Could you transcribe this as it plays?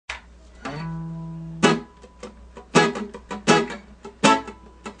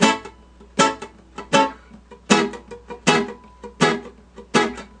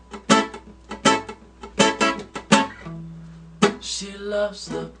She loves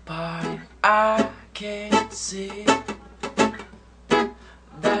the party, I can't see.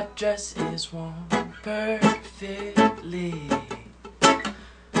 That dress is worn perfectly.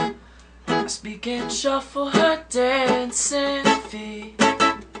 I speak and shuffle her dancing feet.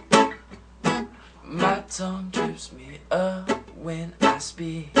 My tongue drips me up when I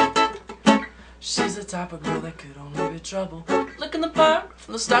speak. She's the type of girl that could only be trouble. Looking the part,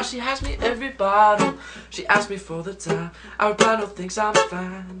 from the start she has me every bottle. She asked me for the time, I reply no thanks, I'm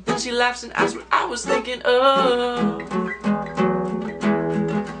fine. Then she laughs and asks what I was thinking of.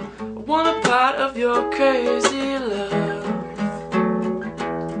 I want a part of your crazy love.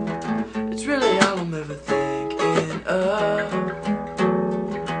 It's really all I'm ever thinking of.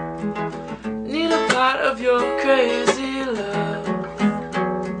 Need a part of your crazy love.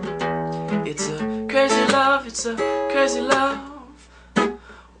 It's a crazy love, it's a crazy love.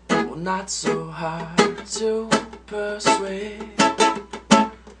 Well, not so hard to persuade.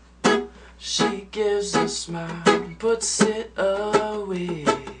 She gives a smile, puts it away,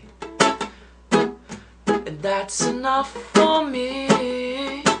 and that's enough for me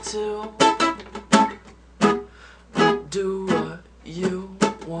to do what you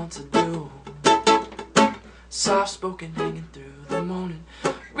want to do. Soft spoken, hanging through the morning.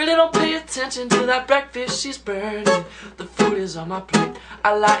 Really don't pay attention to that breakfast she's burning. The food is on my plate,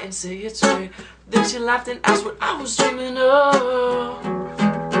 I lie and say it's great. Then she laughed and asked what I was dreaming of.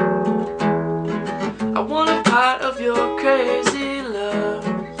 I want a part of your crazy love.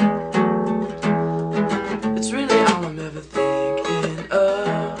 It's really all I'm ever thinking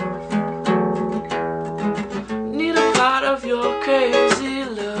of. Need a part of your crazy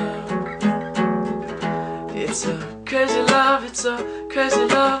love. It's a crazy love, it's a crazy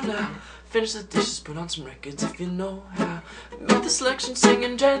love now. Finish the dishes, put on some records if you know how. Make the selection,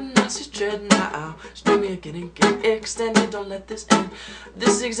 singing, dreading, now she's dreading now. Stream me again and get extended, don't let this end. This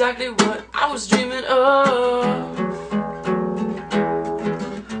is exactly what I was dreaming of.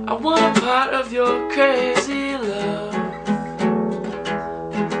 I want a part of your crazy love.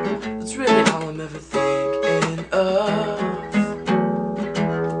 That's really all I'm ever thinking of.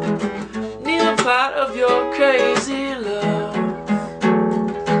 Need a part of your crazy love.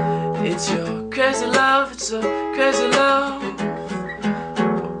 It's your crazy love, it's a crazy love.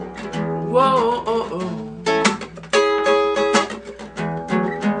 Whoa, oh, oh.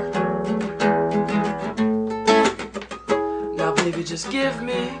 Now baby just give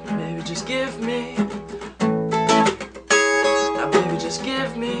me, baby just give me. Now baby just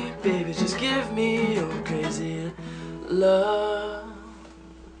give me, baby just give me your crazy love.